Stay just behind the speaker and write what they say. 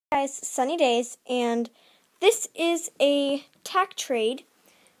Guys, sunny days, and this is a tack trade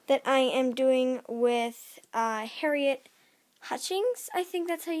that I am doing with Harriet Hutchings. I think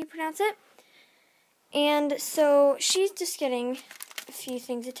that's how you pronounce it. And so she's just getting a few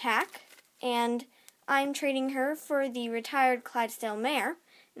things of tack, and I'm trading her for the retired Clydesdale mare.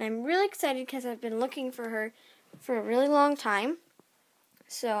 And I'm really excited because I've been looking for her for a really long time.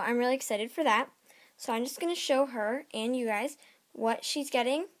 So I'm really excited for that. So I'm just going to show her and you guys what she's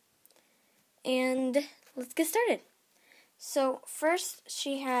getting. And let's get started. So first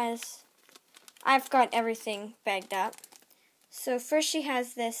I've got everything bagged up. So first she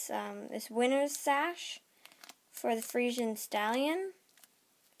has this this winner's sash for the Frisian stallion.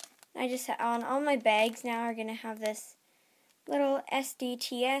 I just on all my bags now are gonna have this little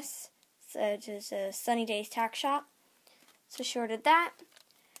SDTS, so just a Sunny Days Tack Shop. So she ordered that.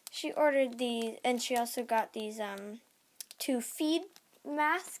 She ordered these, and she also got these 2 feed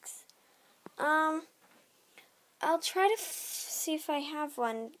masks. I'll try to see if I have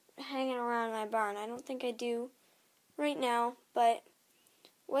one hanging around my barn. I don't think I do right now, but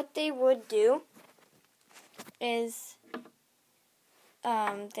what they would do is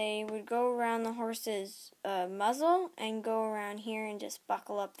they would go around the horse's muzzle and go around here and just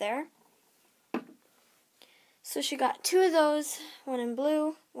buckle up there. So she got 2 of those, one in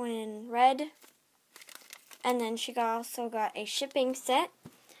blue, one in red, and then she also got a shipping set.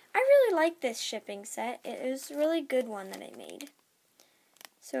 I really like this shipping set. It was a really good one that I made.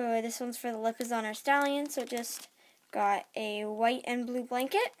 So this one's for the Lippes on our stallion. So just got a white and blue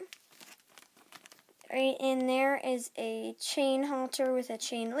blanket. Right in there is a chain halter with a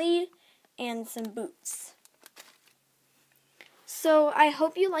chain lead and some boots. So I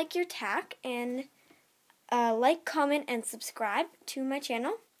hope you like your tack, and like, comment, and subscribe to my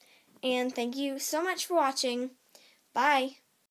channel. And thank you so much for watching. Bye.